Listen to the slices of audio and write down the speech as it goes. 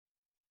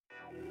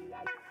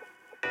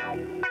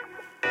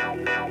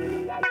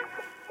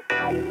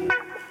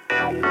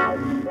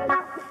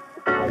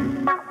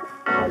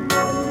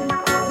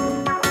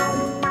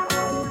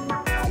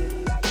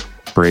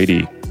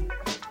Brady,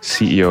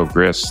 CEO of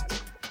Grist,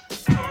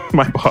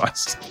 my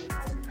boss.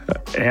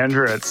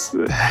 Andrew, it's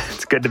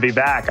good to be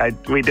back.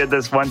 We did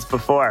this once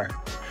before.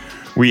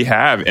 We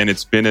have, and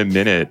it's been a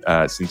minute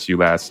since you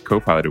last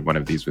co-piloted one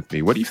of these with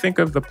me. What do you think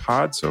of the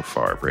pod so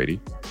far, Brady?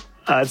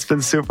 It's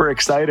been super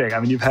exciting. I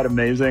mean, you've had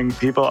amazing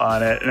people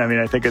on it. And I mean,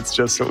 I think it's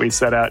just what we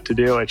set out to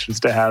do, which is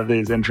to have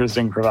these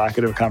interesting,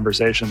 provocative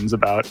conversations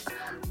about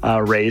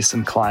race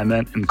and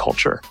climate and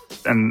culture.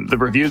 And the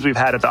reviews we've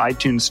had at the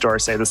iTunes store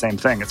say the same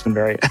thing. It's been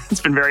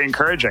very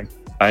encouraging.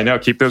 I know.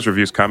 Keep those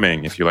reviews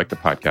coming if you like the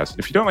podcast.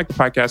 If you don't like the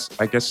podcast,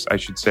 I guess I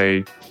should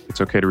say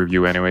it's okay to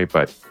review anyway,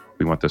 but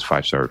we want those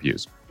 5-star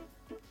reviews.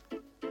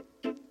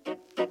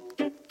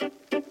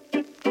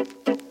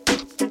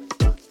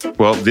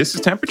 Well, this is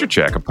Temperature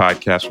Check, a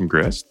podcast from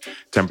Grist.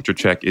 Temperature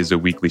Check is a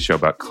weekly show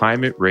about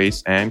climate,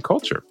 race, and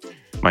culture.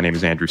 My name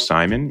is Andrew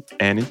Simon,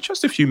 and in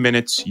just a few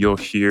minutes, you'll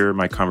hear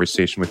my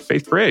conversation with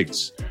Faith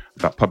Briggs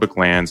about public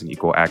lands and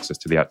equal access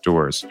to the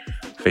outdoors.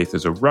 Faith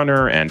is a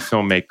runner and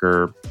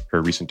filmmaker.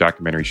 Her recent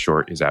documentary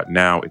short is out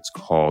now. It's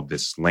called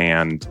This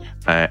Land,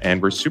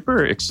 and we're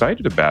super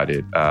excited about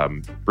it.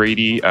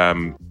 Brady,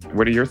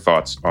 what are your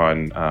thoughts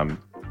on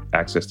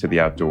access to the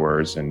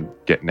outdoors and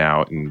getting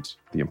out and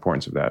the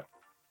importance of that?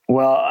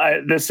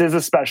 Well, this is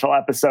a special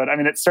episode. I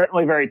mean, it's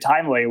certainly very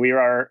timely. We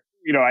are,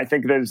 I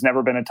think there's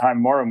never been a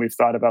time more when we've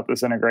thought about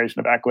this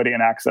integration of equity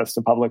and access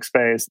to public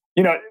space.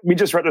 We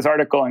just wrote this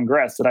article in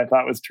Grist that I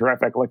thought was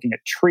terrific, looking at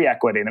tree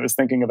equity. And it was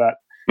thinking about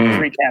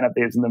tree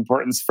canopies and the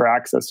importance for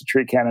access to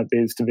tree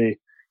canopies to be,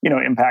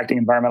 impacting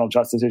environmental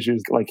justice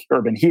issues like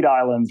urban heat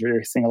islands, where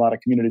you're seeing a lot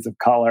of communities of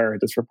color,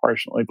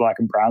 disproportionately Black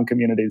and Brown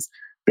communities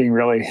being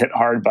really hit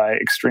hard by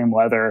extreme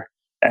weather,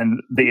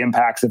 and the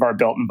impacts of our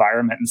built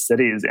environment in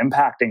cities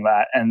impacting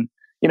that. And,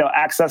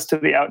 access to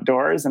the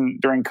outdoors. And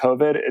during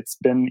COVID, it's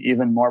been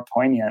even more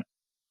poignant.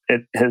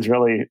 It has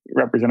really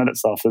represented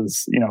itself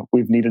as,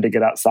 we've needed to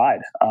get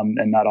outside.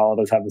 And not all of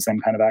us have the same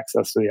kind of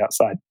access to the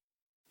outside.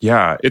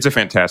 Yeah, it's a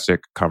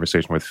fantastic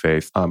conversation with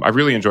Faith. I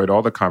really enjoyed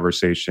all the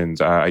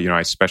conversations. I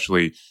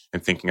especially am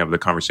thinking of the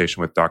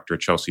conversation with Dr.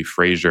 Chelsea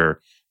Frazier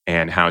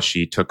and how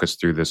she took us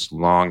through this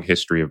long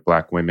history of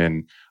Black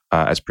women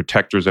as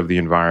protectors of the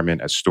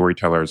environment, as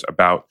storytellers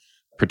about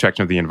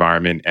protection of the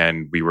environment.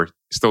 And we were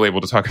still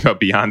able to talk about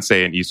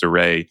Beyonce and Issa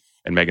Rae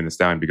and Megan Thee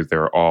Stallion because they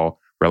were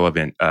all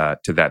relevant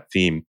to that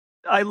theme.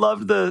 I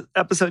loved the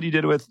episode you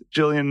did with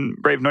Julian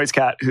Brave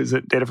Noisecat, who's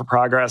at Data for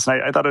Progress.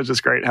 And I thought it was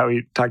just great how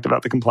he talked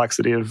about the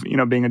complexity of,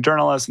 being a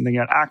journalist and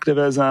thinking about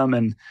activism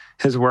and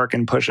his work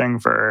in pushing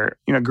for,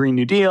 Green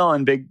New Deal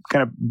and big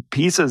kind of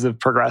pieces of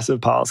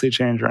progressive policy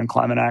change around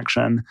climate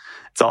action.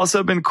 It's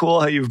also been cool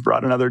how you've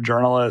brought in other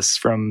journalists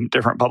from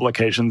different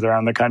publications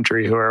around the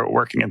country who are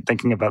working and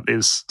thinking about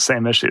these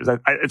same issues.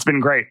 It's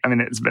been great. I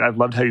mean, I've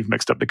loved how you've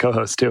mixed up the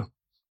co-hosts too.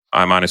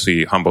 I'm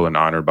honestly humbled and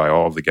honored by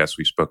all of the guests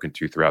we've spoken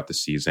to throughout the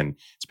season.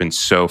 It's been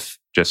so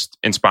just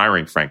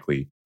inspiring,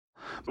 frankly.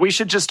 We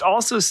should just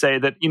also say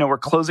that, we're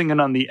closing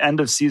in on the end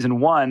of season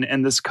 1,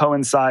 and this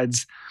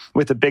coincides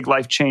with a big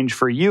life change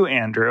for you,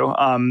 Andrew.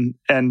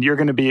 And you're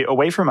going to be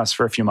away from us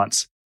for a few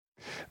months.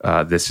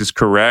 This is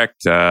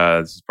correct.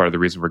 This is part of the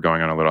reason we're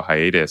going on a little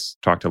hiatus.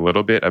 Talked a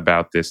little bit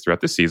about this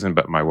throughout the season,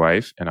 but my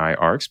wife and I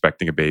are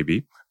expecting a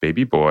baby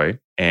boy.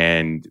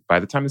 And by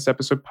the time this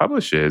episode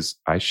publishes,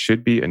 I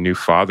should be a new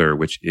father,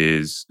 which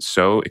is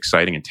so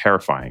exciting and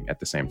terrifying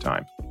at the same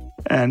time.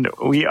 And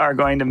we are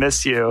going to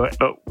miss you.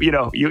 But,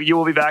 you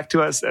will be back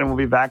to us, and we'll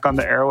be back on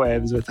the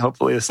airwaves with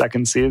hopefully a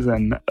second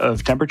season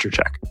of Temperature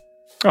Check.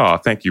 Oh,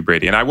 thank you,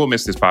 Brady. And I will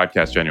miss this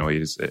podcast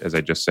genuinely. As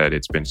I just said,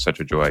 it's been such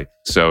a joy.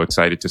 So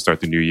excited to start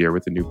the new year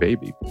with a new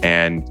baby.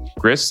 And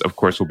Grist, of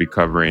course, will be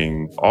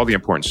covering all the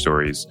important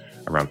stories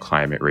around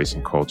climate, race,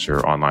 and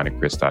culture online at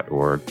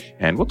grist.org.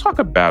 And we'll talk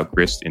about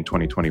Grist in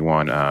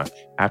 2021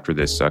 after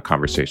this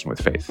conversation with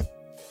Faith.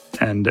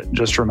 And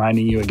just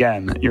reminding you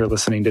again, you're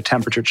listening to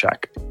Temperature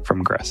Check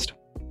from Grist.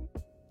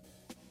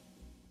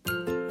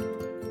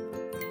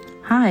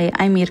 Hi,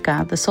 I'm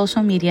Mirka, the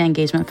Social Media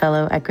Engagement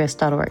Fellow at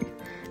grist.org.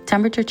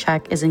 Temperature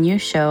Check is a new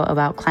show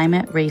about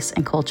climate, race,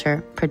 and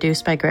culture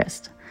produced by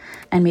Grist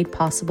and made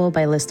possible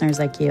by listeners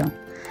like you.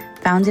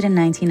 Founded in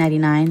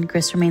 1999,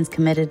 Grist remains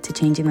committed to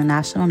changing the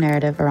national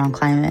narrative around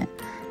climate.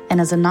 And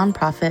as a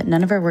nonprofit,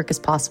 none of our work is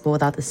possible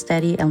without the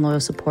steady and loyal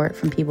support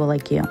from people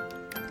like you.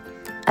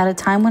 At a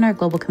time when our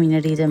global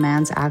community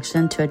demands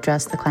action to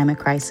address the climate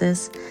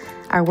crisis,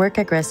 our work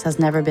at Grist has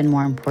never been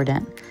more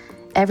important.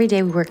 Every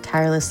day we work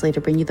tirelessly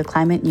to bring you the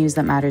climate news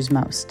that matters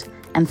most.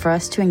 And for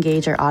us to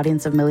engage our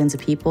audience of millions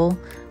of people,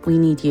 we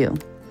need you.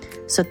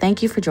 So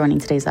thank you for joining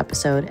today's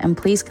episode, and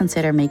please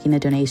consider making a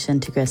donation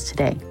to Grist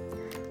today.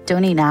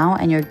 Donate now,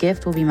 and your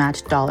gift will be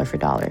matched dollar for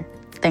dollar.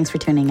 Thanks for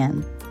tuning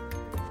in.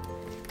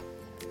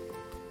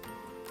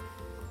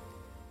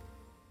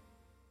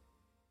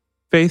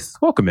 Faith,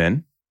 welcome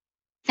in.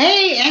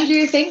 Hey,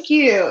 Andrew, thank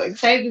you.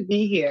 Excited to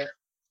be here.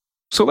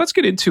 So let's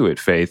get into it,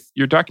 Faith.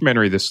 Your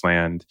documentary, This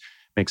Land,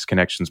 makes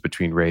connections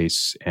between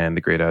race and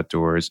the great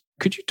outdoors.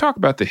 Could you talk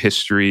about the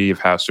history of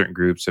how certain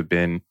groups have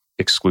been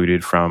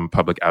excluded from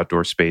public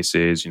outdoor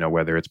spaces,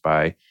 whether it's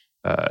by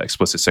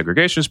explicit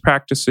segregationist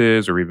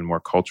practices or even more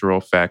cultural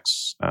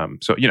effects?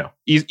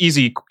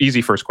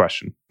 Easy first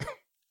question.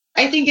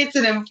 I think it's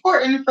an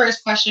important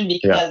first question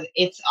because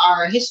it's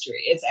our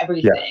history. It's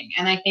everything.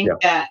 And I think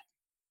that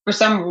for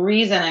some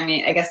reason,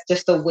 I guess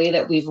just the way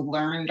that we've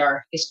learned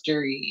our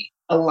history,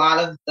 a lot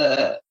of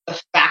the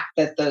fact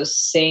that the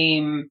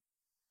same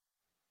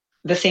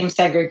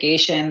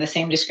segregation, the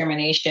same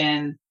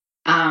discrimination,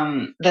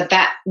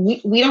 that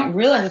we don't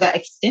realize that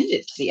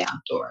extended to the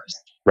outdoors.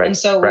 Right. And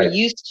so we're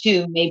used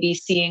to maybe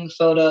seeing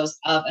photos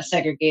of a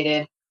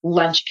segregated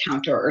lunch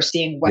counter or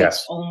seeing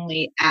whites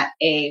only at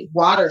a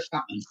water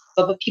fountain.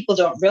 But what people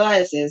don't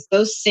realize is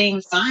those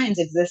same signs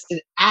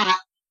existed at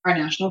our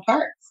national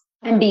parks.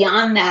 And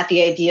beyond that,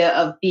 the idea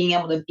of being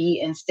able to be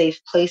in safe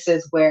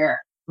places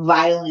where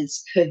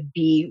violence could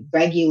be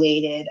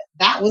regulated,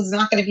 that was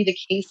not going to be the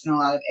case in a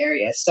lot of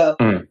areas. So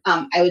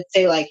I would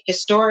say, like,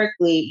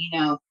 historically,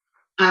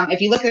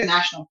 if you look at the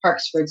national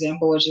parks, for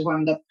example, which is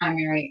one of the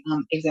primary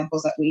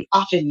examples that we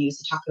often use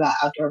to talk about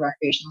outdoor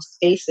recreational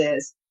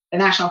spaces, the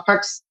national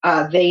parks,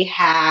 they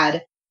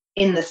had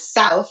in the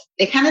South,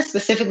 they kind of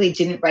specifically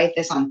didn't write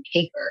this on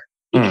paper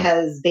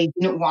because they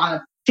didn't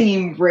want to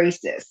seem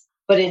racist.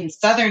 But in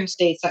southern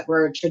states that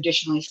were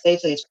traditionally slave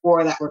states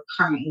or that were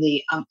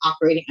currently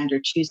operating under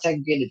two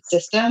segregated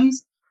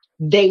systems,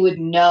 they would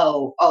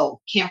know,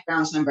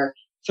 campgrounds number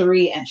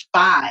 3 and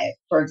 5,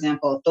 for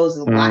example, those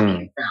are the black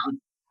campgrounds.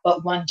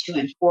 But 1, 2,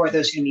 and 4,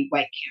 those are going to be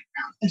white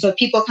campgrounds. And so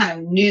people kind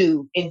of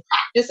knew in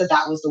practice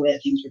that was the way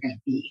that things were going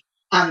to be.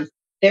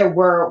 There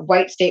were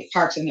white state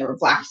parks and there were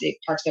black state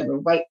parks. There were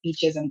white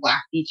beaches and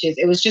black beaches.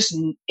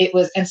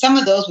 And some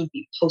of those would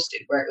be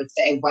posted where it would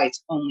say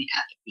whites only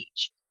at the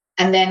beach.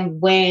 And then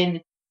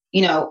when,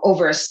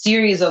 over a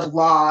series of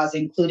laws,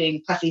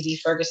 including Plessy v.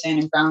 Ferguson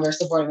and Brown versus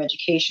the Board of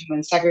Education,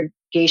 when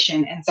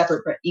segregation and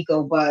separate but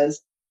equal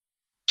was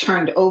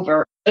turned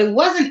over, it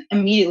wasn't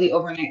immediately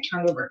overnight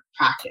turned over to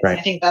practice. Right.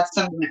 I think that's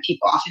something that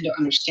people often don't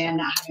understand,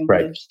 not having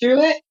lived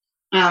through it.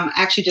 I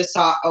actually just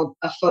saw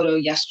a photo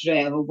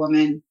yesterday of a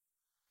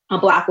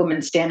black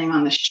woman standing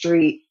on the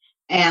street,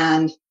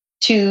 and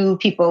 2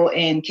 people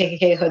in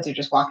KKK hoods are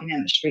just walking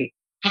down the street,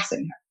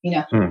 passing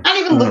her, not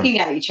even looking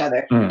at each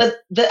other. But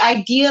the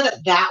idea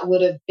that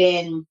would have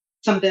been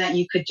something that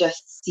you could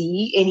just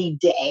see any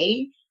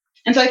day.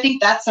 And so I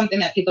think that's something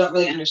that people don't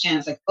really understand.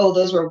 It's like,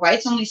 those were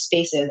whites only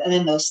spaces. And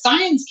then those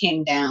signs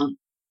came down.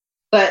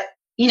 But,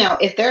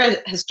 if there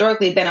had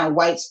historically been a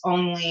whites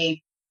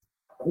only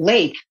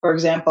lake, for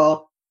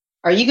example,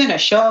 are you going to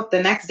show up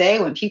the next day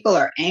when people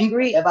are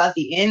angry about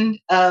the end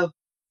of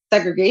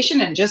segregation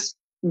and just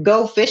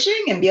go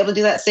fishing and be able to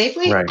do that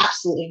safely? Right.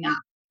 Absolutely not.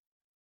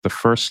 The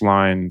first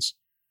lines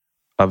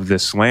of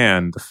This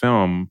Land, the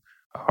film,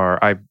 are,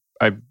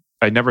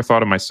 I never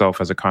thought of myself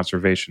as a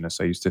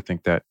conservationist. I used to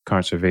think that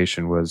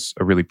conservation was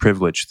a really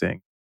privileged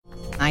thing.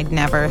 I'd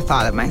never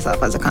thought of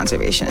myself as a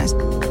conservationist.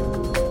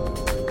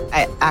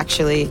 I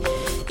actually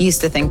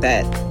used to think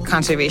that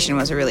conservation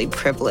was a really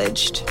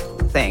privileged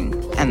thing,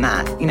 and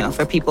that,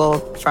 for people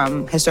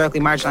from historically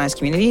marginalized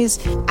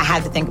communities, I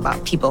had to think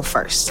about people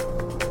first.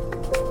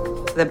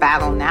 The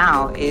battle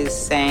now is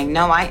saying,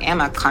 no, I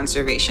am a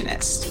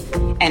conservationist,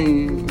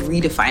 and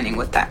redefining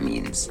what that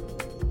means.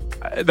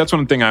 That's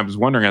one thing I was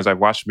wondering as I've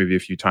watched the movie a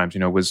few times,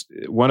 was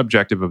one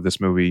objective of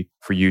this movie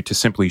for you to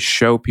simply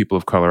show people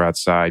of color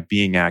outside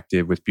being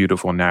active with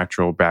beautiful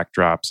natural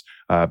backdrops,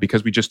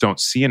 because we just don't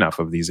see enough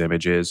of these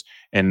images.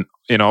 And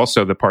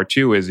also the part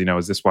 2 is,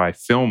 is this why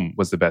film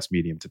was the best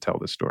medium to tell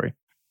this story?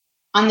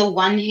 On the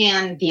one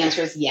hand, the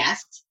answer is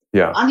yes.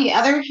 Yeah. On the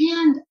other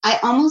hand, I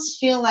almost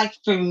feel like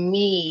for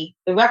me,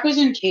 the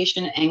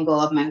representation angle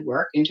of my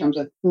work in terms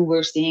of who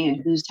we're seeing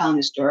and who's telling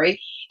the story,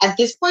 at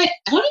this point,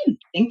 I don't even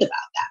think about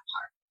that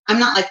part. I'm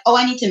not like,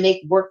 I need to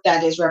make work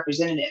that is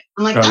representative.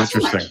 I'm like, that's who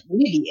my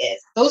community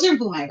is. Those are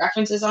who my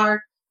references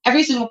are.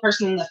 Every single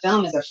person in the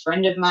film is a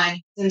friend of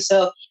mine. And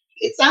so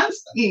it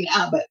sounds funny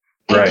now, but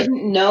I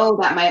didn't know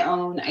that my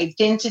own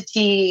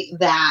identity,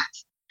 that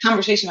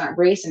conversation about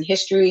race and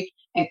history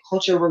and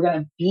culture were going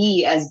to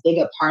be as big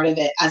a part of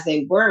it as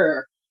they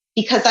were,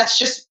 because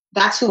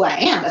that's who I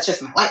am. That's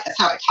just my life. That's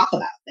how I talk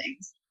about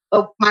things.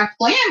 But my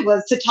plan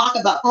was to talk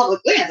about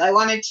public lands. I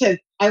wanted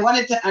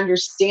to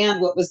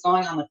understand what was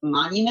going on with the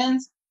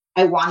monuments.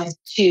 I wanted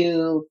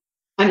to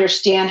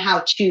understand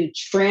how to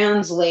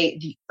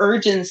translate the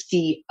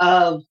urgency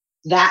of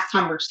that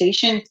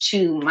conversation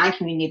to my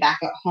community back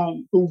at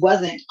home, who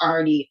wasn't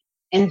already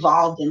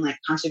involved in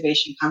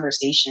conservation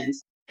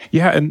conversations.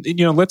 Yeah. And,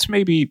 let's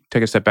maybe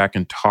take a step back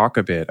and talk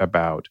a bit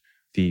about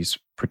these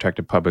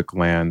protected public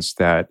lands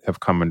that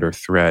have come under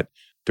threat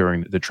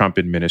during the Trump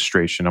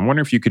administration. I'm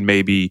wondering if you could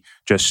maybe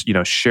just,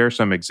 share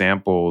some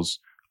examples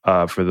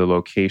for the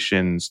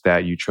locations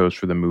that you chose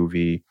for the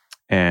movie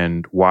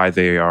and why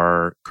they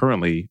are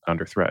currently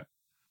under threat.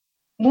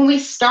 When we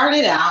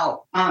started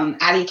out,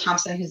 Addie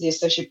Thompson, who's the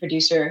associate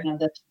producer of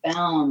the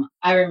film,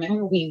 I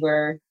remember we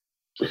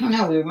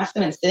must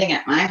have been sitting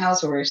at my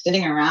house, or we were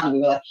sitting around, and we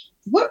were like,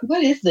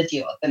 what is the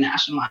deal with the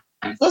national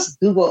monuments? Let's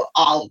Google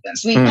all of them.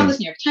 So we found this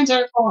New York Times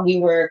article, and we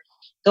were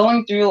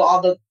going through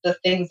all the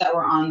things that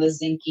were on the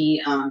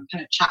Zinke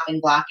kind of chopping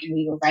block, and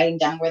we were writing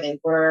down where they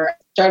were,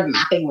 started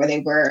mapping where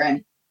they were.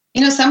 And,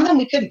 some of them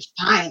we couldn't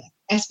find.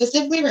 I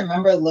specifically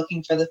remember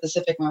looking for the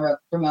Pacific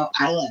remote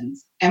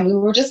islands, and we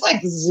were just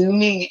like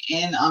zooming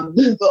in on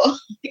Google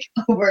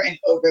over and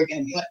over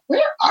again. Like,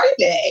 where are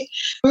they?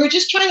 We were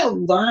just trying to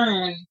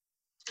learn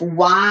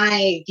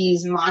why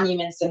these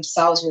monuments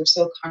themselves were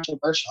so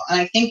controversial. And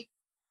I think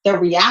the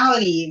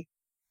reality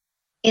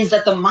is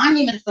that the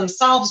monuments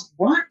themselves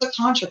weren't the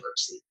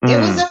controversy. It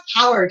was a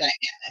power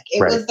dynamic.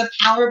 It was the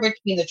power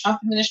between the Trump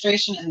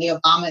administration and the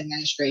Obama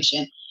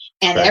administration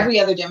and every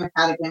other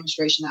Democratic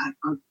administration that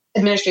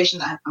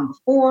had come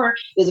before.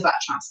 It was about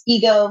Trump's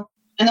ego.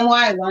 And the more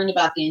I learned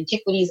about the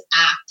Antiquities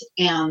Act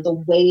and the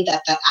way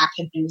that act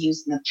had been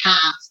used in the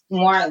past, the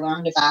more I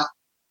learned about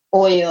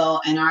oil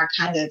and our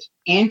kind of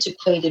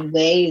antiquated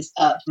ways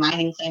of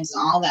mining claims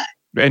and all that.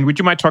 And would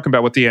you mind talking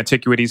about what the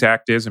Antiquities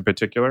Act is in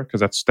particular? Because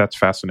that's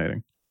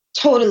fascinating.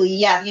 Totally,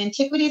 yeah. The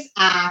Antiquities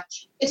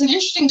Act, it's an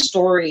interesting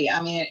story. I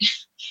mean,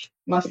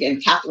 once again,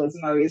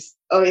 capitalism always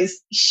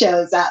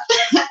shows up.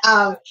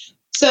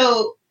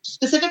 So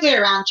specifically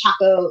around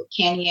Chaco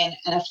Canyon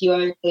and a few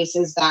other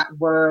places that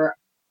were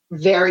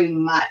very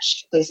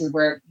much places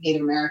where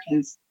Native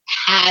Americans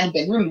had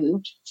been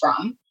removed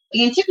from.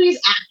 The Antiquities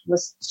Act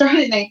was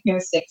started in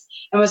 1906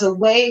 and was a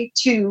way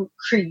to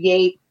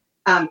create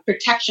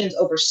protections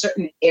over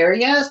certain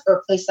areas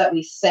or places that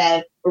we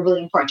said were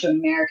really important to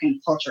American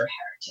culture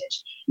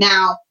heritage.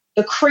 Now,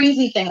 the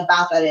crazy thing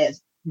about that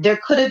is there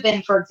could have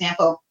been, for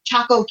example,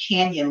 Chaco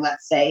Canyon,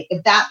 let's say,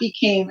 if that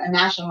became a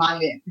national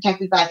monument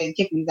protected by the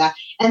Antiquities Act,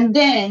 and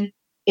then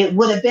it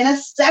would have been a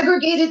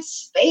segregated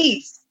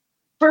space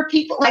for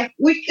people, like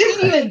we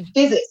couldn't even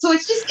visit. So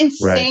it's just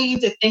insane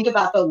to think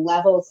about the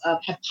levels of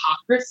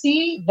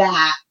hypocrisy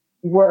that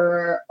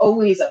were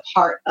always a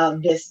part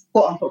of this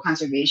quote unquote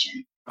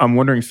conservation. I'm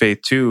wondering,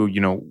 Faith, too,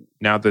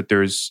 now that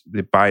there's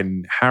the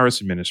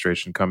Biden-Harris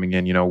administration coming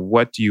in,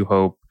 what do you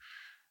hope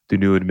the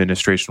new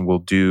administration will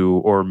do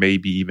or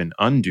maybe even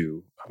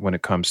undo when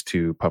it comes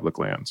to public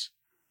lands?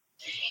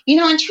 In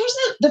terms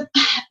of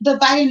the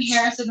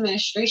Biden-Harris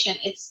administration,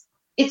 it's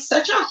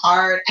such a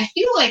hard, I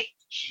feel like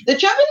the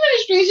Trump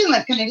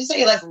administration, can I just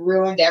say,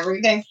 ruined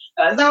everything?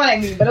 That's not what I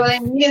mean. But what I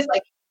mean is,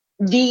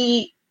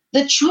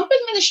 the Trump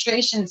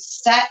administration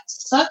set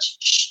such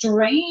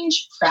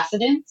strange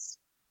precedents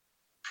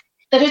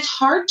that it's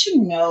hard to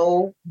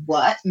know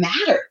what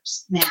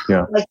matters now.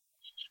 Yeah.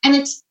 And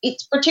it's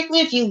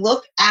particularly if you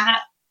look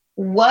at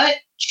what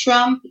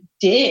Trump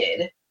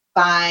did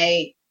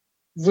by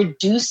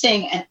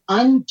reducing and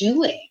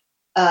undoing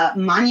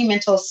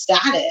monumental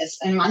status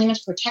and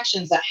monumental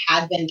protections that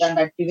had been done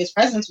by previous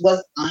presidents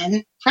was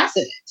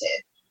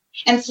unprecedented.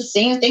 And it's the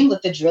same thing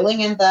with the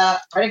drilling in the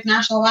Arctic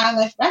National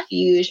Wildlife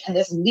Refuge and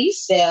this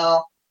lease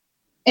sale.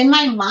 In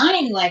my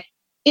mind,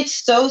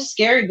 it's so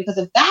scary because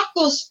if that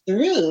goes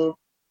through,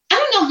 I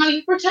don't know how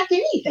you protect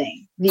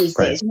anything these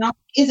days.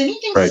 Is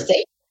anything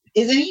safe?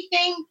 Is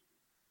anything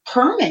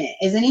permanent?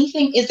 Is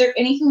there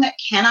anything that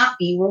cannot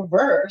be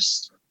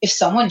reversed if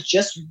someone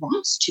just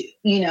wants to,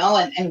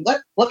 and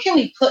what can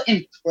we put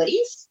in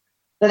place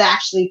that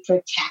actually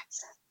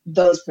protects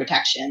those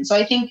protections? So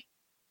I think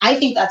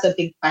that's a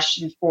big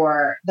question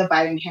for the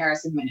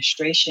Biden-Harris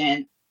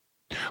administration.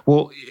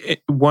 Well,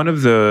 one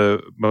of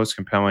the most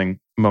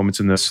compelling moments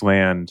in this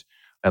land,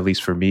 at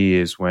least for me,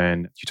 is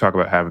when you talk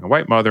about having a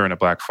white mother and a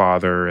black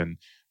father, and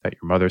that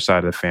your mother's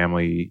side of the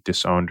family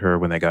disowned her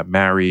when they got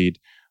married.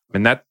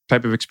 And that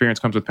type of experience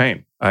comes with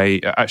pain.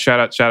 I shout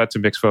out to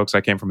mixed folks.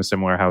 I came from a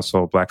similar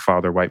household, black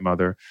father, white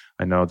mother.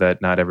 I know that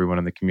not everyone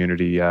in the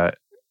community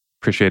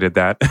appreciated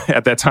that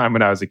at that time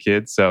when I was a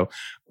kid. So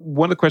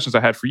one of the questions I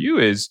had for you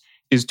is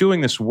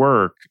doing this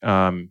work,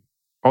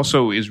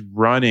 also is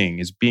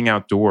being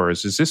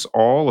outdoors. Is this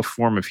all a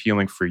form of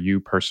healing for you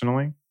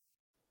personally?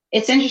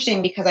 It's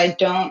interesting because I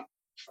don't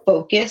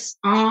focus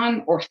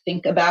on or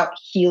think about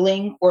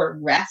healing or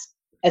rest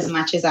as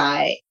much as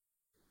I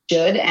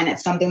should. And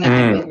it's something that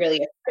I'm really,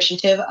 really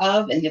appreciative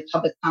of in the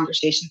public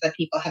conversations that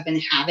people have been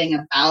having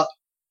about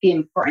the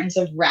importance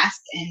of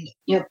rest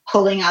and,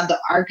 pulling out the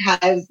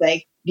archives,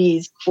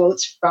 these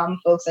quotes from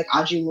folks like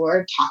Audre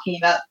Lorde talking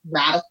about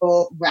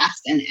radical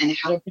rest and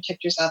how to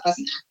protect yourself as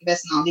an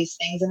activist and all these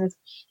things. And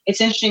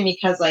it's interesting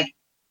because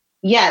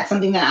it's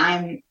something that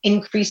I'm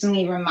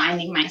increasingly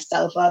reminding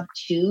myself of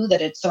too,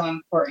 that it's so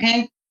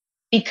important.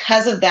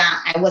 Because of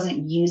that, I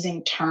wasn't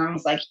using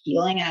terms like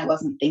healing and I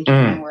wasn't thinking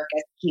my work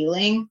as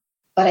healing.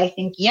 But I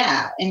think,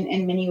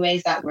 in many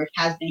ways that work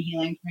has been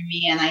healing for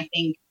me. And I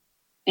think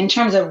in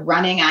terms of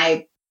running,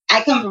 I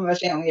come from a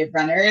family of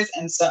runners.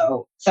 And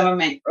so some of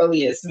my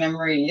earliest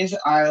memories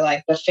are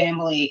the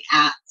family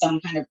at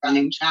some kind of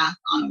running track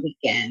on a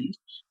weekend.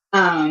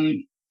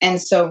 And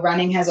so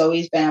running has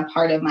always been a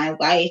part of my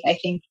life. I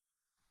think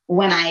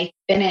when I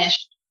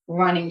finished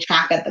running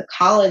track at the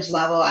college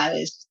level, I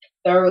was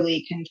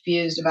thoroughly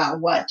confused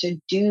about what to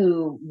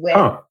do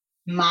with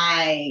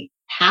my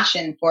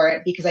passion for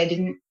it, because I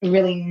didn't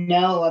really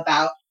know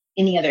about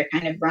any other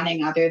kind of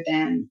running other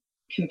than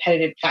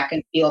competitive track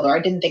and field, or I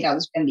didn't think I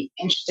was going to be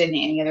interested in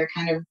any other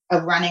kind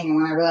of running. And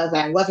when I realized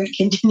I wasn't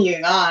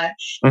continuing on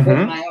with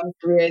my own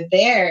career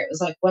there, it was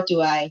like, what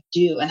do I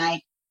do? And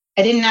I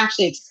didn't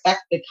actually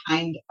expect the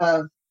kind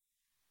of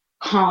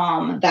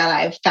calm that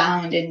I've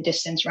found in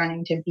distance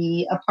running to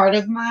be a part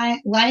of my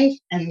life.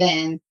 And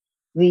then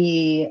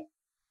the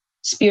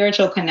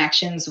spiritual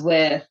connections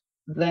with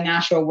the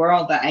natural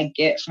world that I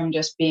get from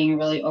just being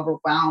really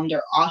overwhelmed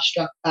or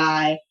awestruck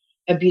by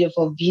a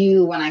beautiful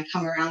view when I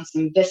come around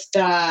some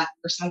vista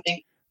or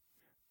something.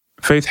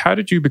 Faith, how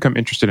did you become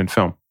interested in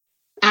film?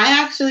 I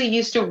actually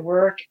used to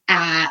work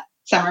at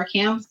summer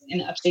camps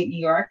in upstate New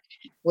York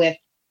with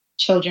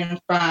children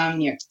from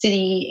New York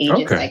City,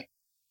 ages like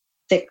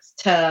 6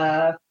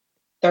 to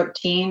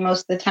 13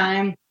 most of the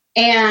time.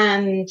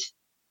 And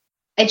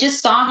I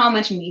just saw how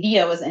much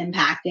media was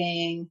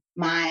impacting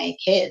my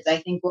kids. I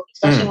think,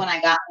 especially when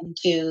I got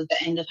into the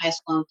end of high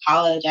school and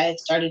college, I had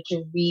started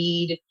to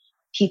read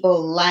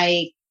people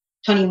like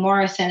Toni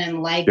Morrison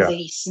and like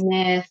Zadie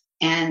Smith.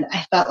 And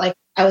I felt like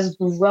I was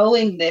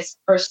growing this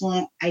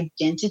personal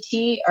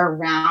identity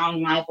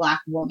around my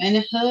Black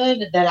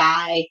womanhood that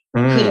I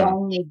could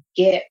only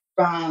get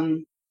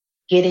from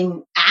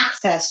getting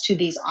access to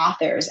these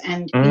authors.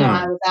 And, you know,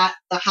 I was at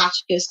the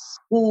Hotchkiss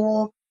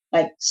School,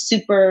 like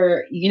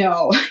super, you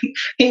know,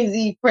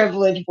 crazy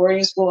privileged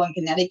boarding school in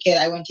Connecticut.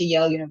 I went to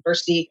Yale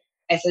University.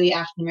 I studied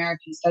African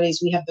American studies.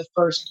 We have the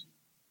first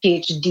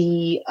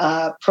PhD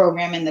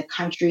program in the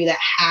country that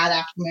had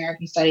African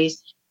American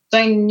studies. So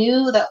I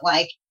knew that,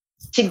 like,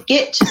 to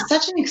get to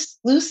such an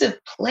exclusive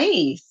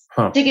place,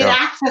 to get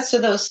access to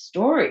those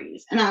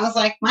stories. And I was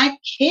like, my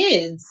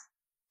kids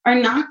are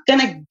not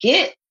going to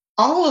get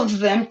all of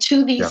them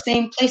to these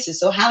same places.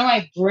 So how do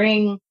I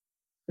bring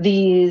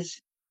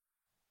these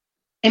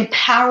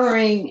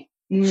empowering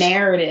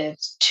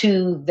narratives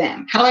to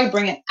them? How do I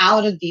bring it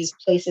out of these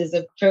places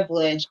of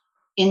privilege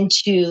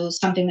into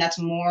something that's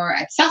more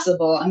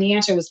accessible? And the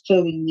answer was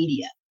clearly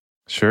media.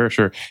 Sure.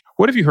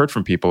 What have you heard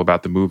from people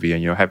about the movie?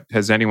 And, you know,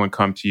 has anyone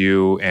come to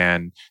you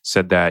and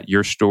said that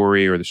your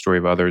story or the story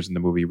of others in the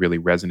movie really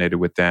resonated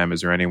with them?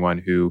 Is there anyone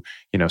who,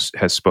 you know,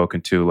 has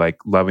spoken to, like,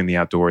 loving the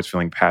outdoors,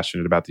 feeling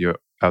passionate about the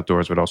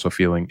outdoors, but also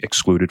feeling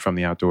excluded from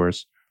the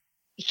outdoors?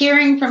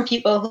 Hearing from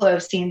people who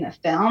have seen the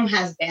film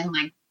has been,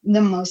 like,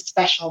 the most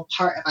special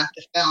part about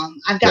the film.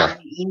 I've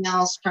gotten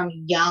emails from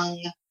young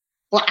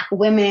Black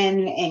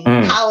women in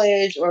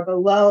college or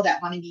below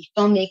that want to be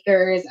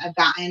filmmakers. I've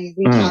gotten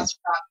reach outs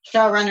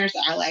from showrunners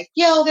that are like,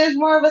 yo, there's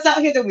more of us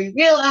out here than we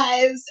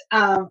realize.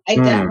 I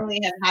definitely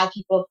have had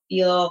people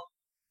feel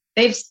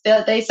they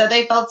said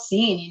they felt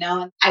seen, you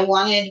know, and I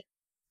wanted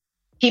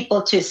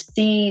people to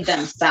see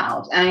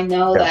themselves. And I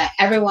know that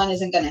everyone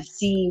isn't going to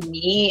see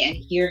me and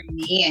hear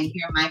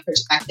my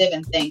perspective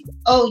and think,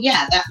 oh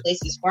yeah, that place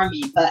is for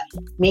me. But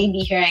maybe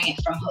hearing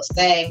it from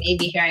Jose,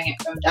 maybe hearing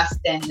it from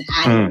Dustin,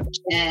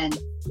 and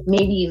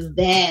maybe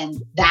then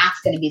that's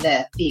going to be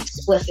the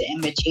explicit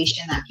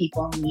invitation that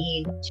people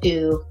need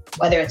to,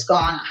 whether it's go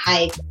on a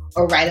hike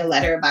or write a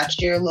letter about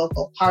your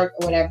local park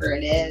or whatever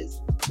it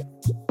is.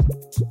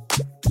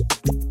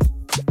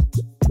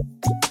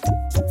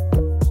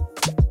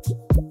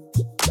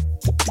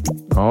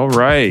 All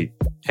right.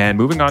 And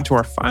moving on to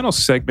our final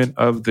segment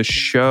of the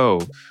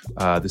show.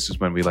 This is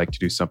when we like to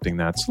do something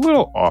that's a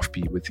little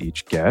offbeat with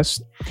each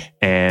guest.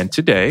 And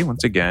today,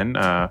 once again,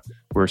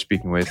 we're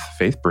speaking with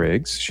Faith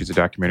Briggs. She's a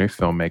documentary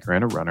filmmaker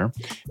and a runner.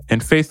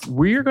 And Faith,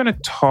 we're going to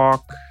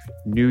talk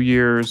New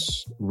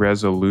Year's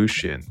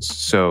resolutions.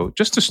 So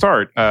just to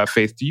start,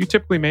 Faith, do you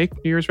typically make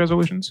New Year's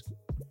resolutions?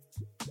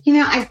 You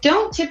know, I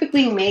don't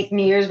typically make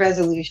New Year's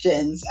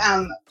resolutions.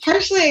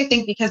 Partially, I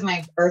think because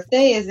my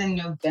birthday is in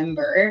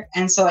November.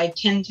 And so I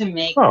tend to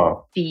make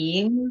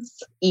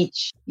themes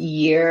each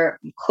year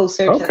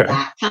closer to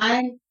that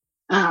time.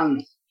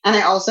 And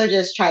I also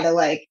just try to,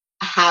 like,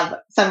 have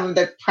some of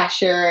the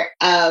pressure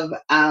of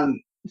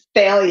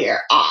failure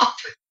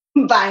off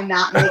by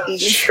not making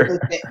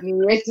explicit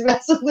New Year's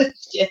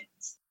resolutions.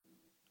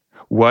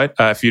 What,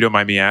 if you don't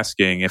mind me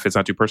asking, if it's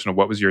not too personal,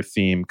 what was your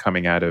theme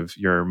coming out of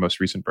your most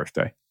recent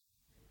birthday?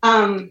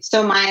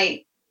 So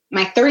my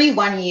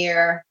 31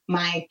 year,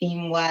 my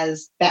theme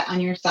was bet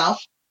on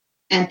yourself.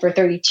 And for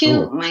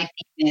 32, my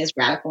theme is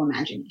radical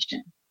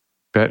imagination.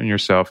 Bet on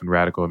yourself and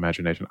radical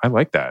imagination. I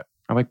like that.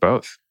 I like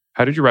both.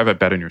 How did you arrive at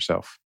bet on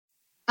yourself?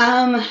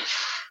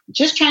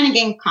 Just trying to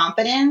gain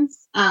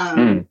confidence.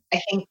 I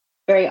think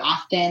very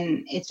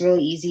often it's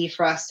really easy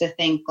for us to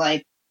think,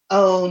 like,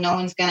 oh, no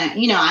one's gonna,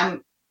 you know,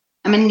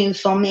 I'm a new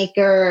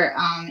filmmaker.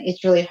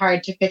 It's really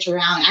hard to pitch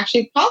around.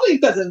 Actually, probably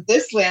because of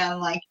this land.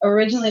 Like,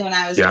 originally when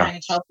I was trying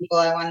to tell people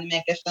I wanted to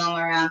make a film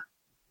around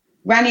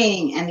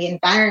running and the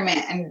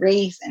environment and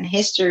race and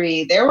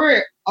history, there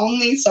were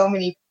only so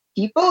many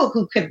people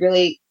who could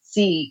really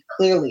see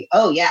clearly,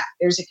 oh yeah,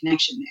 there's a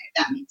connection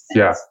there. That makes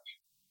sense.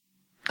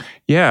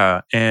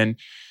 Yeah. And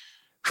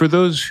for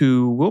those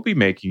who will be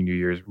making New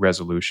Year's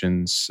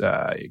resolutions,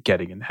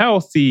 getting in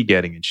healthy,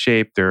 getting in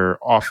shape, they're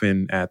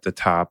often at the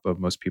top of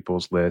most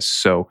people's lists.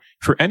 So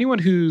for anyone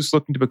who's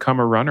looking to become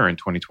a runner in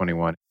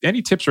 2021,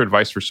 any tips or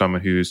advice for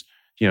someone who's,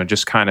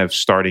 just kind of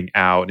starting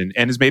out and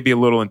is maybe a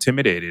little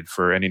intimidated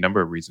for any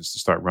number of reasons to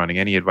start running?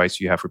 Any advice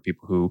you have for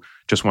people who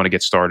just want to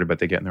get started, but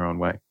they get in their own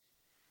way?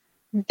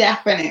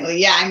 Definitely.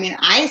 Yeah. I mean,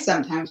 I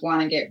sometimes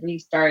want to get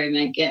restarted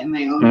and get in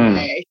my own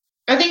way.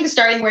 I think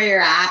starting where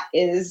you're at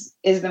is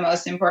the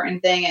most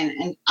important thing.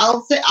 And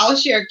I'll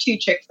share 2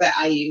 tricks that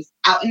I use.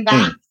 Out and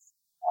backs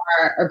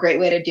are a great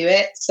way to do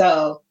it.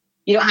 So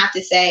you don't have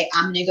to say,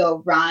 I'm going to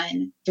go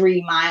run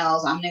 3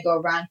 miles. I'm going to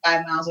go run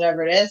 5 miles,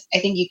 whatever it is. I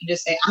think you can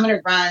just say, I'm going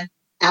to run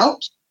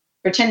out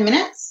for 10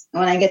 minutes. And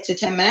when I get to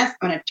 10 minutes,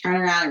 I'm going to turn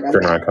around and run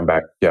back. Come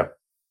back. Yeah.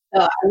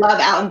 So I love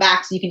out and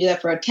back. So you can do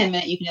that for a 10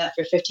 minute. You can do that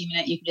for a 15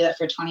 minute. You can do that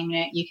for a 20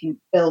 minute. You can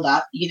build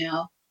up,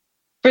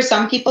 For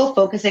some people,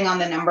 focusing on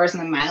the numbers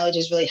and the mileage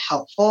is really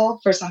helpful.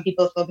 For some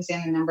people, focusing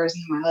on the numbers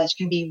and the mileage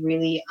can be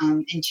really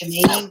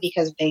intimidating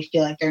because they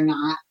feel like they're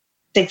not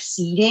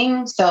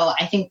succeeding. So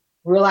I think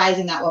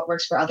realizing that what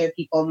works for other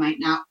people might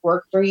not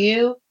work for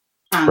you.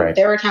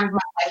 There were times in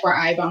my life where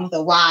I run with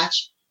a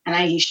watch and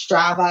I use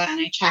Strava and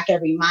I track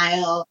every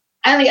mile.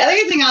 And the other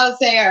thing I would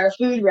say are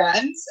food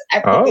runs. I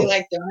particularly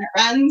like donut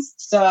runs.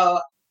 So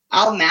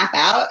I'll map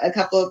out a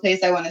couple of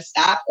places I want to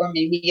stop, or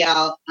maybe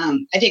I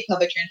take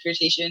public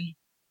transportation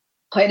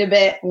quite a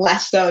bit,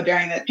 less so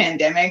during the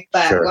pandemic.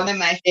 But one of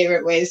my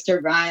favorite ways to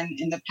run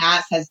in the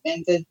past has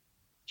been to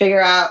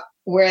figure out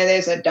where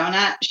there's a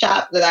donut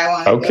shop that I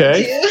want to go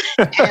to.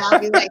 And I'll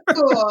be like,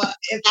 cool,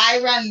 if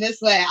I run this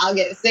way, I'll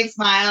get 6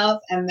 miles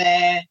and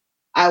then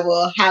I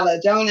will have a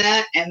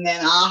donut and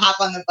then I'll hop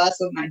on the bus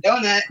with my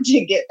donut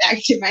to get back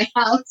to my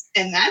house.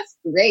 And that's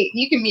great.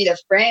 You can meet a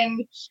friend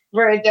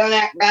for a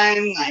donut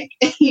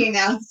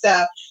run,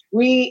 So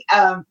we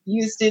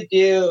used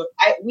to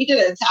we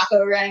did a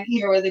taco run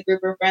here with a group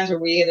of friends where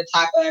we ate a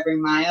taco every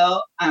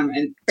mile.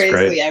 And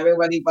basically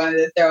everybody wanted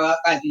to throw up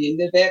at the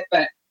end of it.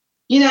 But,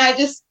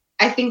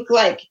 I think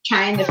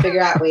trying to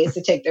figure out ways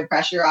to take the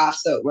pressure off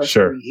so it works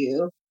for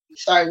you.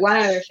 Sorry, one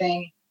other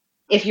thing.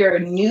 If you're a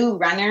new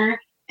runner,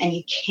 and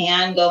you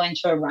can go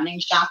into a running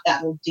shop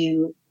that will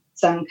do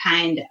some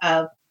kind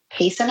of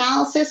pace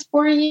analysis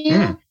for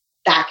you.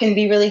 That can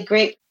be really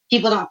great.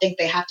 People don't think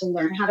they have to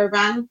learn how to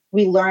run.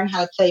 We learn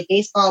how to play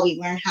baseball. We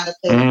learn how to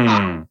play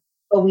football.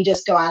 But we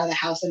just go out of the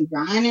house and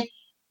run.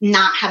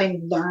 Not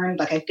having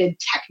learned a good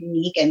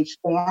technique and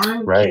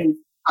form can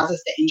cause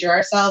us to injure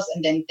ourselves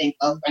and then think,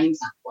 oh, running's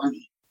not for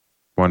me.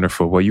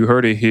 Wonderful. Well, you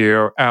heard it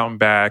here. Out and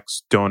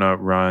backs, donut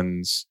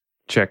runs,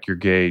 check your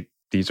gait.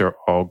 These are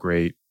all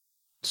great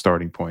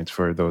starting points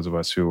for those of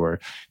us who are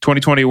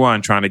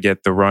 2021 trying to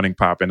get the running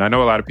popping. I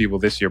know a lot of people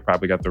this year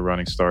probably got the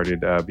running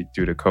started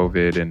due to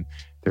COVID, and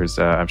there's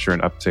I'm sure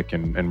an uptick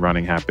in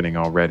running happening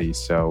already.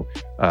 So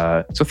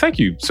thank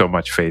you so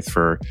much, Faith,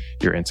 for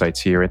your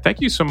insights here, and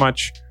thank you so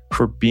much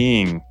for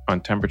being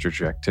on Temperature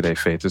Check today,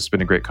 Faith. This has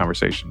been a great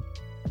conversation.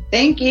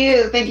 Thank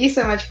you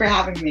so much for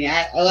having me.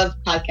 I love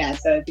podcasts,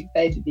 so I'm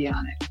excited to be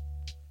on it.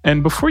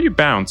 And before you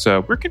bounce,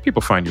 where can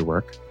people find your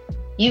work?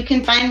 You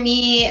can find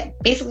me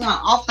basically on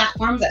all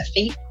platforms at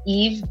Faith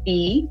Eve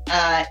B,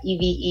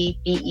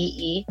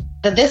 EVEBEE.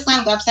 The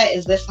Thisland website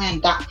is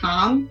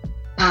thisland.com.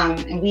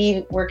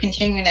 And we're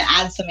continuing to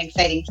add some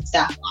exciting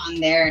stuff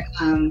on there.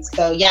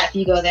 If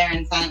you go there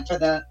and sign up for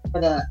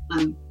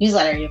the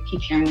newsletter, you'll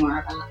keep hearing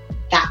more about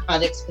that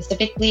project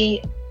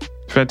specifically.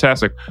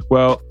 Fantastic.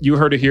 Well, you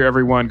heard it here,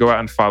 everyone. Go out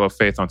and follow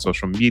Faith on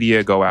social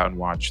media. Go out and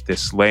watch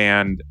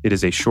Thisland. It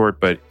is a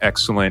short but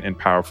excellent and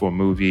powerful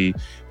movie.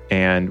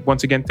 And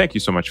once again, thank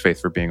you so much,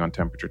 Faith, for being on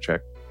Temperature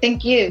Check.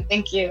 Thank you.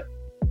 Thank you.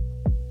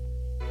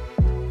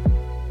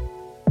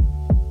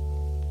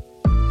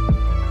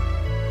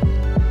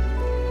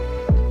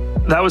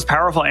 That was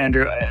powerful,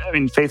 Andrew. I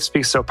mean, Faith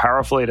speaks so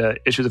powerfully to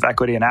issues of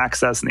equity and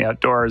access in the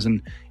outdoors.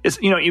 And it's,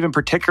 even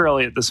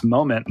particularly at this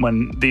moment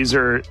when these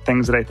are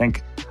things that I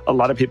think a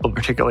lot of people,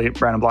 particularly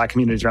brown and black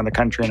communities around the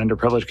country and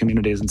underprivileged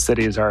communities and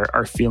cities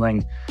are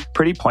feeling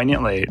pretty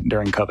poignantly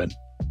during COVID.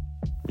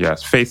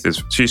 Yes, Faith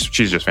she's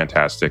just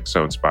fantastic,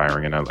 so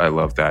inspiring, and I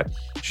love that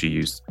she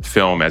used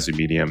film as a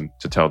medium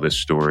to tell this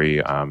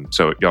story.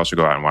 So you also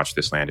go out and watch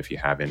Thisland if you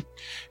haven't.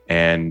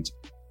 And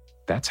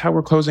that's how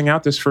we're closing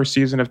out this first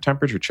season of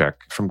Temperature Check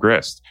from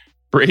Grist.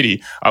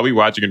 Brady, I'll be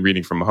watching and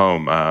reading from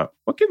home.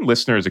 What can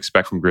listeners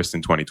expect from Grist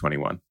in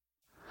 2021?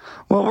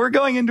 Well, we're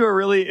going into a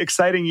really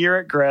exciting year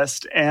at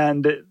Grist.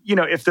 And,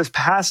 if this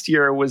past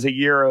year was a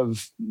year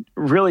of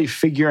really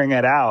figuring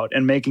it out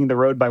and making the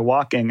road by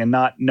walking and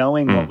not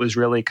knowing what was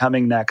really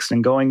coming next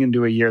and going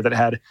into a year that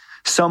had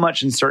so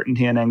much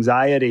uncertainty and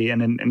anxiety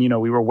and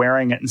we were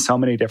wearing it in so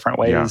many different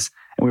ways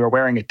and we were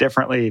wearing it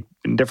differently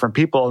in different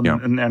people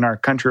and our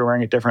country were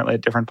wearing it differently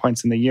at different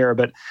points in the year.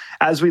 But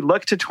as we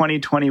look to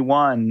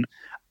 2021,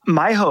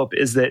 my hope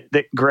is that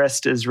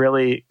Grist is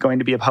really going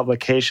to be a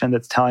publication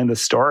that's telling the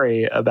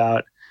story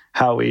about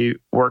how we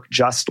work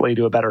justly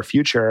to a better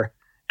future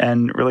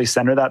and really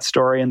center that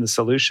story and the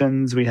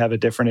solutions. We have a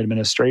different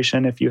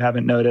administration, if you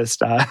haven't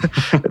noticed,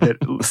 that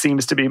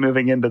seems to be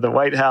moving into the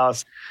White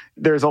House.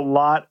 There's a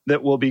lot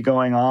that will be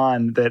going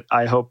on that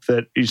I hope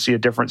that you see a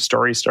different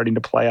story starting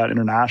to play out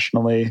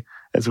internationally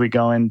as we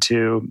go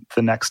into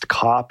the next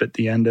COP at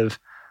the end of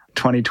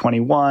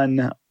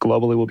 2021.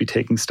 Globally, we'll be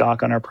taking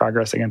stock on our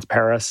progress against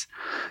Paris.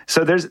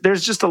 So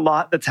there's just a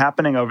lot that's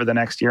happening over the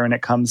next year when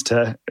it comes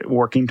to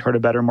working toward a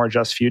better, more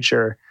just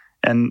future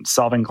and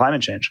solving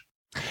climate change.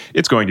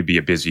 It's going to be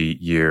a busy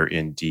year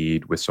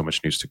indeed with so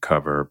much news to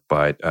cover,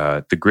 but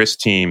the Grist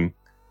team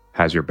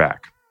has your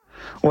back.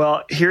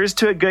 Well, here's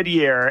to a good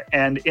year.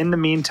 And in the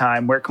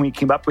meantime, where can we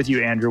keep up with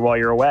you, Andrew, while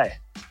you're away?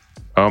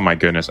 Oh my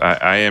goodness.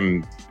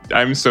 I'm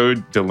so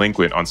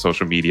delinquent on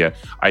social media.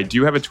 I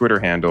do have a Twitter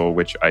handle,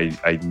 which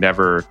I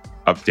never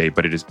update,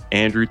 but it is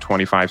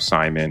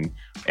Andrew25Simon.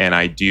 And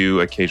I do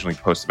occasionally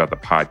post about the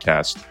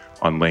podcast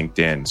on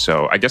LinkedIn.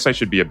 So I guess I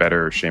should be a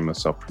better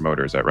shameless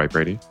self-promoter. Is that right,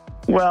 Brady?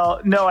 Well,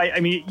 no, I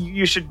mean,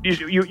 you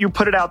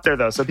put it out there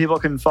though, so people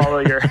can follow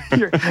your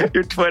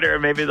Twitter,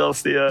 and maybe they'll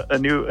see a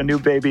new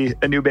baby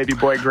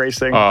boy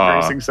gracing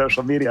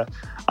social media.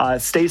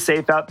 Stay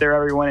safe out there,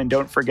 everyone, and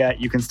don't forget,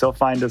 you can still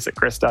find us at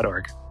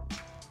grist.org.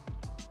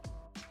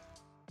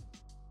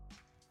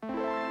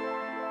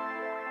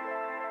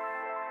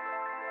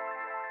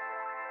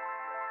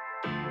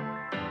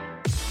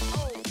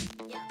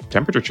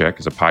 Temperature Check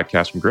is a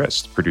podcast from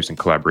Grist, produced in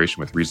collaboration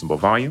with Reasonable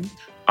Volume.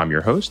 I'm your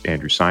host,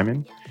 Andrew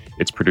Simon.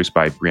 It's produced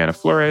by Brianna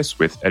Flores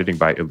with editing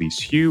by Elise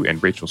Hugh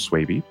and Rachel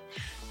Swaby.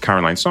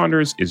 Caroline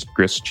Saunders is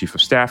Grist's chief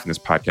of staff and this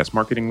podcast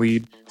marketing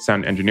lead.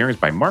 Sound engineering is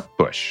by Mark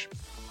Bush.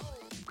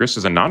 Grist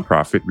is a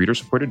nonprofit,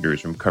 reader-supported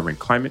newsroom covering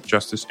climate,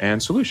 justice,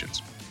 and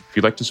solutions. If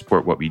you'd like to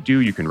support what we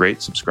do, you can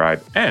rate,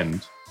 subscribe,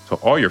 and tell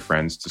all your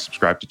friends to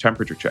subscribe to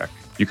Temperature Check.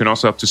 You can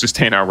also help to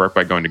sustain our work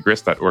by going to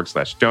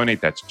grist.org/donate.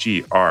 That's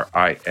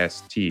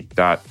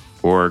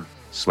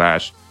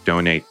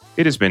grist.org/donate.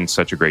 It has been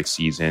such a great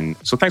season.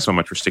 So thanks so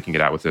much for sticking it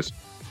out with us.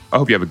 I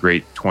hope you have a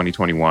great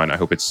 2021. I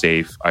hope it's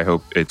safe. I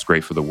hope it's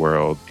great for the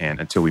world. And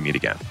until we meet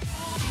again.